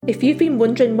If you've been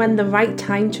wondering when the right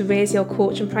time to raise your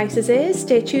coaching prices is,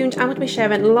 stay tuned. I'm going to be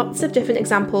sharing lots of different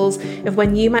examples of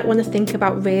when you might want to think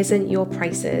about raising your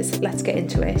prices. Let's get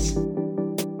into it.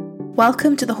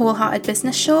 Welcome to the Wholehearted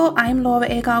Business Show. I'm Laura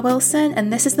Agar Wilson,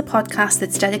 and this is the podcast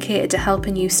that's dedicated to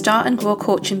helping you start and grow a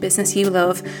coaching business you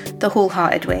love the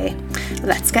wholehearted way.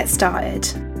 Let's get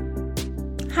started.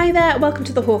 Hi there, welcome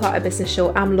to the Wholehearted Business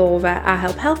Show. I'm Laura. I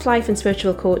help health, life and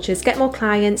spiritual coaches get more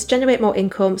clients, generate more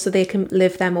income so they can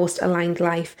live their most aligned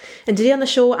life. And today on the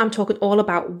show, I'm talking all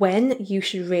about when you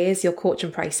should raise your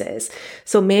coaching prices.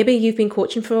 So maybe you've been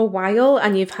coaching for a while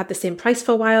and you've had the same price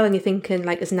for a while and you're thinking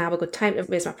like, is now a good time to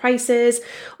raise my prices?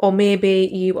 Or maybe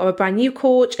you are a brand new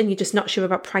coach and you're just not sure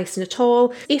about pricing at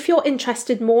all. If you're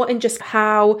interested more in just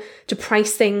how to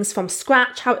price things from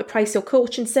scratch, how to price your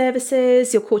coaching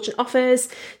services, your coaching offers,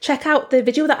 check out the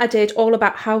video that I did all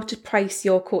about how to price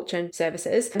your coaching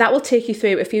services. That will take you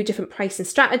through a few different pricing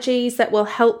strategies that will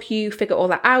help you figure all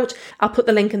that out. I'll put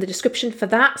the link in the description for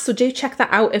that. So do check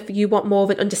that out if you want more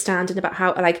of an understanding about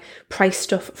how to price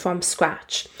stuff from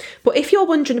scratch. But if you're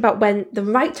wondering about when the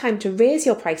right time to raise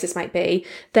your prices might be,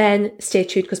 then stay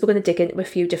tuned because we're going to dig into a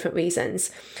few different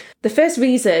reasons. The first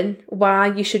reason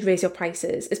why you should raise your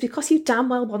prices is because you damn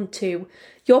well want to.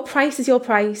 Your price is your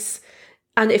price.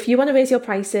 And if you want to raise your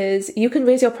prices, you can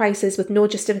raise your prices with no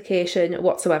justification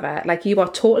whatsoever. You are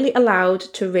totally allowed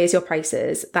to raise your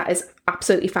prices. That is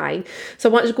absolutely fine. So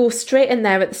I want to go straight in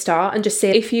there at the start and just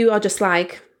say, if you are just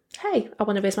like, hey, I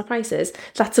want to raise my prices,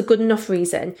 that's a good enough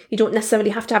reason. You don't necessarily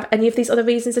have to have any of these other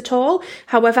reasons at all.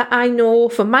 However, I know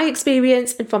from my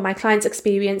experience and from my clients'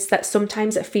 experience that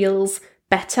sometimes it feels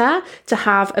better to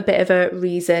have a bit of a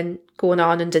reason going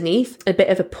on underneath, a bit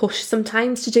of a push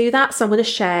sometimes to do that. So I'm going to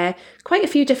share quite a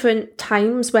few different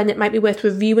times when it might be worth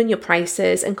reviewing your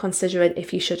prices and considering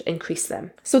if you should increase them.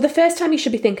 So the first time you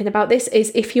should be thinking about this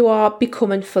is if you are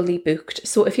becoming fully booked.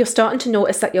 So if you're starting to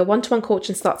notice that your one-to-one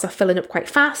coaching slots are filling up quite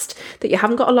fast, that you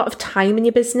haven't got a lot of time in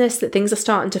your business, that things are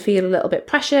starting to feel a little bit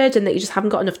pressured and that you just haven't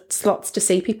got enough slots to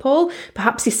see people,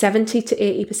 perhaps you're 70 to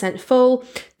 80% full,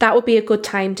 that would be a good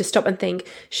time to stop and think,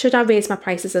 should I raise my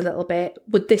prices a little bit?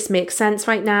 Would this make sense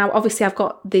right now? Obviously, I've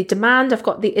got the demand, I've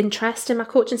got the interest in my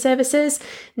coaching services.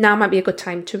 Now might be a good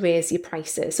time to raise your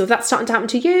prices. So if that's starting to happen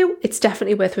to you, it's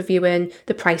definitely worth reviewing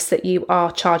the price that you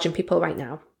are charging people right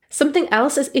now. Something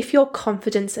else is if your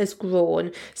confidence has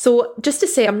grown. So just to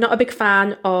say, I'm not a big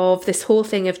fan of this whole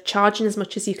thing of charging as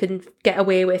much as you can get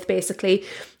away with, basically.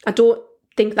 I don't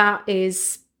think that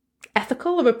is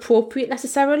ethical or appropriate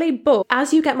necessarily, but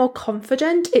as you get more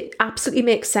confident, it absolutely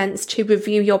makes sense to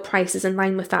review your prices in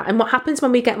line with that. And what happens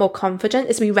when we get more confident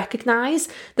is we recognize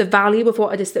the value of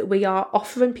what it is that we are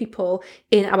offering people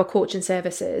in our coaching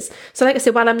services. So like I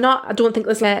said, while I don't think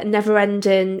there's a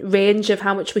never-ending range of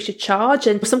how much we should charge,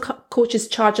 and some coaches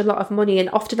charge a lot of money, and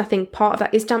often I think part of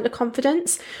that is down to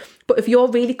confidence. But if you're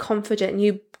really confident and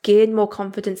you gain more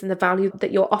confidence in the value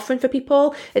that you're offering for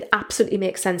people, it absolutely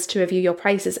makes sense to review your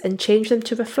prices and change them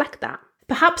to reflect that.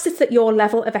 Perhaps it's that your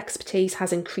level of expertise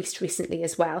has increased recently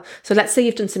as well. So let's say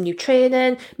you've done some new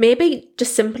training, maybe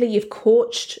just simply you've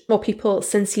coached more people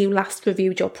since you last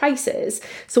reviewed your prices.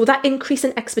 So that increase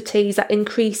in expertise, that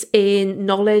increase in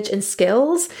knowledge and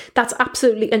skills, that's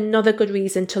absolutely another good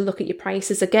reason to look at your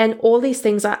prices. Again, all these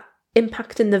things are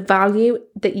impacting the value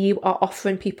that you are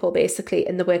offering people basically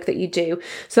in the work that you do.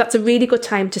 So that's a really good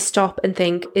time to stop and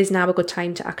think, is now a good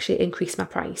time to actually increase my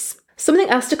price? Something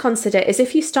else to consider is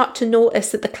if you start to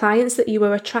notice that the clients that you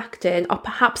are attracting are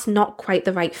perhaps not quite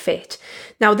the right fit.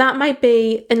 Now that might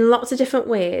be in lots of different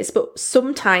ways, but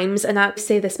sometimes, and I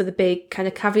say this with a big kind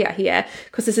of caveat here,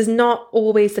 because this is not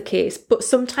always the case, but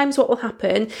sometimes what will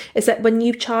happen is that when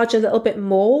you charge a little bit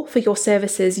more for your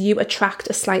services, you attract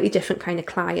a slightly different kind of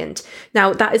client.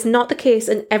 Now that is not the case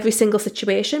in every single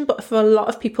situation, but for a lot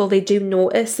of people, they do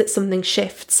notice that something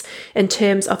shifts in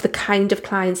terms of the kind of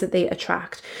clients that they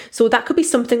attract. So that could be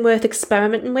something worth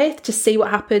experimenting with to see what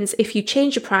happens if you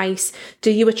change your price.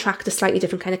 Do you attract a slightly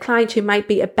different kind of client who might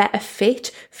be a better fit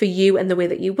for you and the way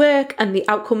that you work and the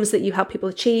outcomes that you help people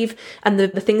achieve and the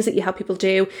things that you help people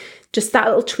do? Just that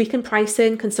little tweak in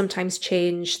pricing can sometimes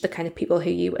change the kind of people who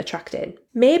you attract in.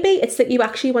 Maybe it's that you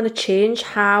actually want to change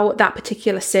how that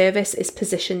particular service is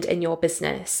positioned in your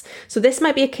business. So this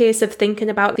might be a case of thinking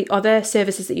about the other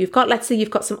services that you've got. Let's say you've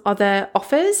got some other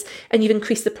offers and you've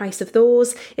increased the price of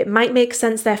those. It might make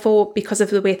sense, therefore, because of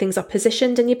the way things are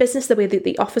positioned in your business, the way that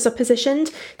the offers are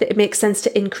positioned, that it makes sense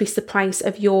to increase the price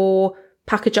of your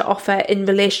package or offer in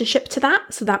relationship to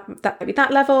that. So that might be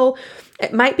that level.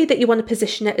 It might be that you want to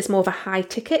position it as more of a high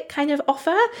ticket kind of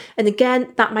offer. And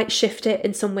again, that might shift it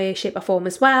in some way, shape or form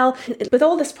as well. With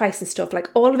all this price and stuff, like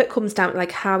all of it comes down to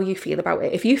like how you feel about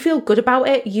it. If you feel good about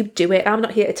it, you do it. I'm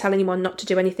not here to tell anyone not to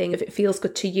do anything if it feels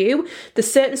good to you.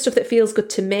 There's certain stuff that feels good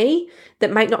to me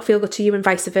that might not feel good to you and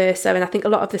vice versa. And I think a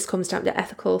lot of this comes down to the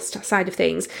ethical side of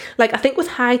things. Like I think with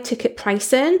high ticket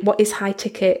pricing, what is high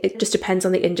ticket? It just depends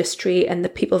on the industry and the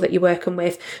people that you're working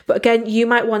with. But again, you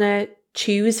might want to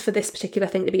choose for this particular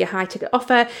thing to be a high ticket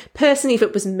offer. Personally, if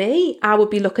it was me, I would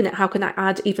be looking at how can I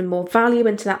add even more value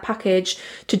into that package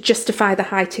to justify the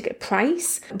high ticket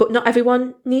price. But not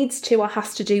everyone needs to or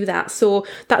has to do that. So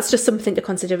that's just something to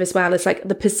consider as well, as like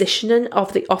the positioning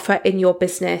of the offer in your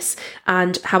business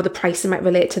and how the pricing might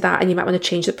relate to that. And you might want to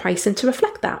change the pricing to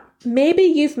reflect that. Maybe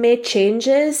you've made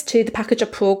changes to the package or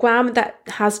program that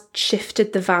has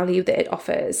shifted the value that it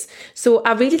offers. So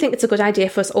I really think it's a good idea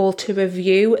for us all to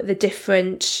review the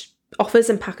different offers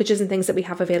and packages and things that we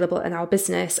have available in our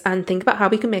business and think about how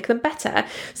we can make them better.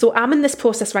 So I'm in this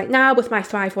process right now with my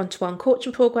Thrive One-to-One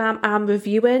coaching program. I'm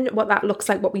reviewing what that looks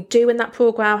like, what we do in that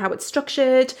program, how it's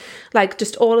structured, like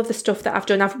just all of the stuff that I've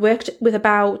done. I've worked with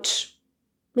about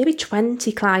maybe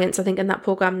 20 clients, I think, in that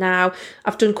program now.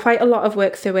 I've done quite a lot of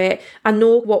work through it. I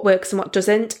know what works and what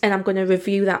doesn't, and I'm going to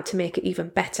review that to make it even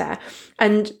better.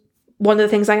 And one of the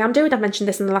things I am doing, I've mentioned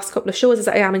this in the last couple of shows, is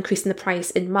that I am increasing the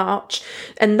price in March.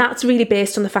 And that's really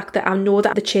based on the fact that I know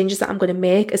that the changes that I'm going to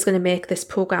make is going to make this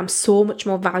program so much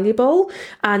more valuable,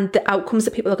 and the outcomes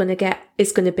that people are going to get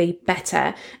is going to be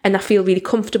better. And I feel really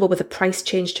comfortable with a price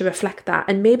change to reflect that.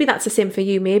 And maybe that's the same for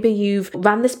you. Maybe you've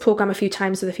ran this program a few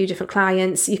times with a few different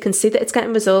clients. You can see that it's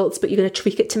getting results, but you're going to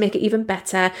tweak it to make it even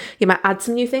better. You might add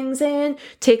some new things in,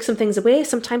 take some things away.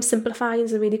 Sometimes simplifying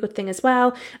is a really good thing as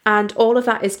well. And all of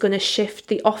that is going to shift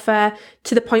the offer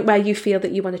to the point where you feel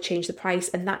that you want to change the price,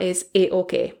 and that is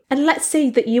A-okay. And let's say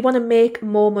that you want to make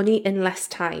more money in less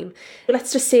time.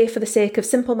 Let's just say, for the sake of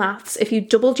simple maths, if you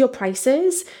doubled your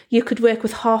prices, you could work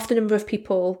with half the number of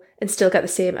people and still get the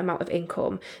same amount of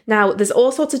income. Now, there's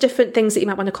all sorts of different things that you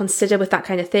might want to consider with that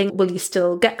kind of thing. Will you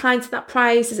still get clients at that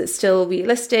price? Is it still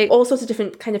realistic? All sorts of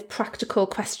different kind of practical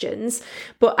questions.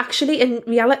 But actually, in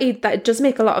reality, that does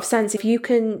make a lot of sense. If you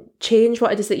can change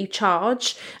what it is that you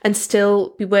charge and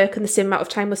still be working the same amount of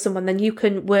time with someone, then you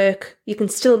can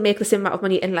still make the same amount of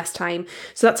money in less time.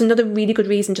 So that's another really good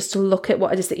reason just to look at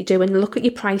what it is that you do and look at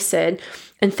your pricing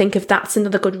and think if that's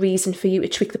another good reason for you to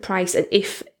tweak the price, and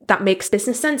if that makes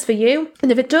business sense for you.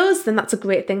 And if it does, then that's a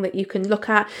great thing that you can look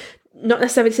at. Not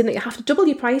necessarily saying that you have to double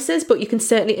your prices, but you can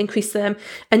certainly increase them.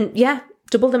 And yeah,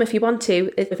 double them if you want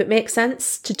to, if it makes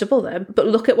sense to double them. But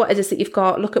look at what it is that you've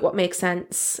got, look at what makes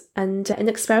sense, and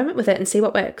experiment with it and see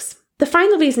what works. The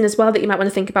final reason as well that you might want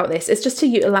to think about this is just to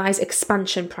utilise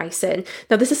expansion pricing.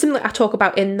 Now, this is something that I talk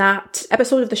about in that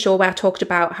episode of the show where I talked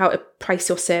about how to price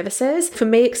your services. For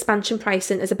me, expansion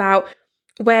pricing is about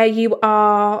where you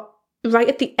are right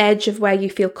at the edge of where you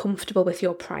feel comfortable with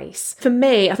your price. For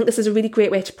me, I think this is a really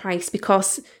great way to price,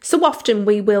 because so often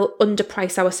we will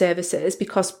underprice our services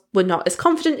because we're not as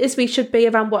confident as we should be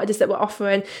around what it is that we're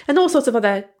offering and all sorts of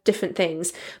other different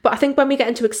things. But I think when we get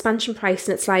into expansion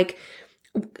pricing, it's like,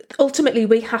 ultimately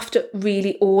we have to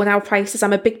really own our prices.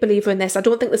 I'm a big believer in this. I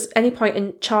don't think there's any point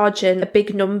in charging a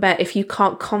big number if you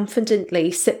can't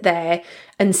confidently sit there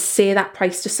and say that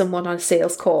price to someone on a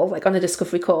sales call, like on a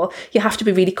discovery call. You have to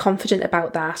be really confident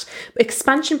about that. But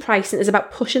expansion pricing is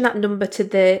about pushing that number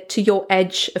to your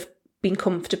edge of being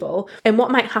comfortable. And what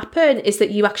might happen is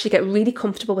that you actually get really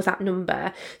comfortable with that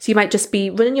number. So you might just be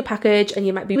running your package and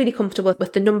you might be really comfortable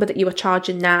with the number that you are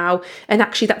charging now. And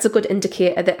actually that's a good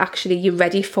indicator that actually you're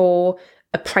ready for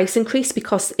a price increase,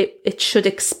 because it should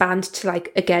expand to,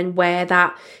 like, again, where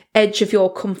that edge of your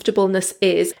comfortableness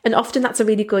is. And often that's a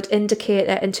really good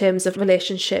indicator in terms of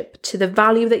relationship to the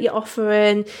value that you're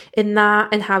offering in that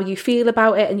and how you feel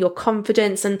about it and your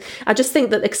confidence. And I just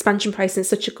think that expansion pricing is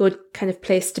such a good kind of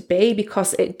place to be,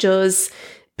 because it does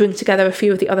bring together a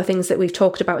few of the other things that we've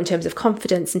talked about in terms of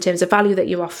confidence, in terms of value that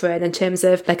you're offering, in terms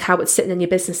of like how it's sitting in your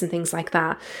business and things like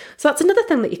that. So that's another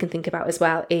thing that you can think about as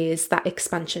well, is that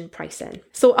expansion pricing.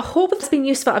 So I hope it's been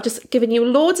useful. I've just given you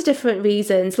loads of different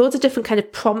reasons, loads of different kind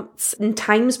of prompts and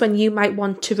times when you might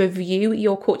want to review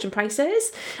your coaching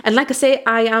prices. And like I say,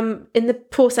 I am in the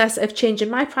process of changing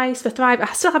my price for Thrive.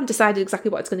 I still haven't decided exactly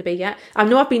what it's going to be yet. I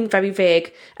know I've been very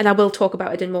vague, and I will talk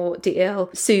about it in more detail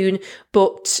soon,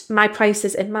 but my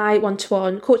prices in in my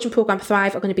one-to-one coaching program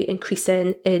Thrive are going to be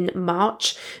increasing in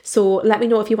March. So let me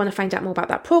know if you want to find out more about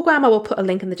that program. I will put a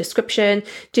link in the description.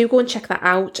 Do go and check that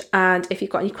out. And if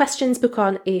you've got any questions, book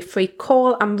on a free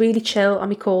call. I'm really chill on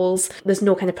my calls. There's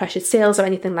no kind of pressured sales or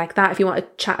anything like that. If you want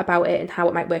to chat about it and how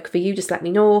it might work for you, just let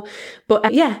me know.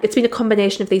 But yeah, it's been a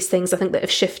combination of these things I think that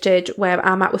have shifted where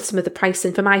I'm at with some of the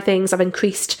pricing for my things. I've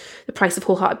increased the price of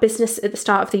Wholehearted Business at the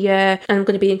start of the year, and I'm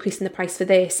going to be increasing the price for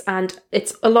this. And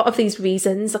it's a lot of these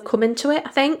reasons that come into it, I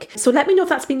think. So let me know if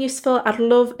that's been useful. I'd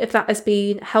love if that has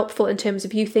been helpful in terms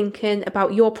of you thinking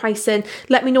about your pricing.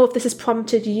 Let me know if this has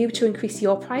prompted you to increase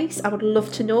your price. I would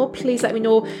love to know. Please let me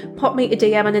know. Pop me a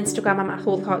DM on Instagram. I'm at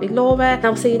Wholehearted Laura. And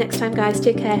I'll see you next time, guys.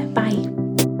 Take care. Bye.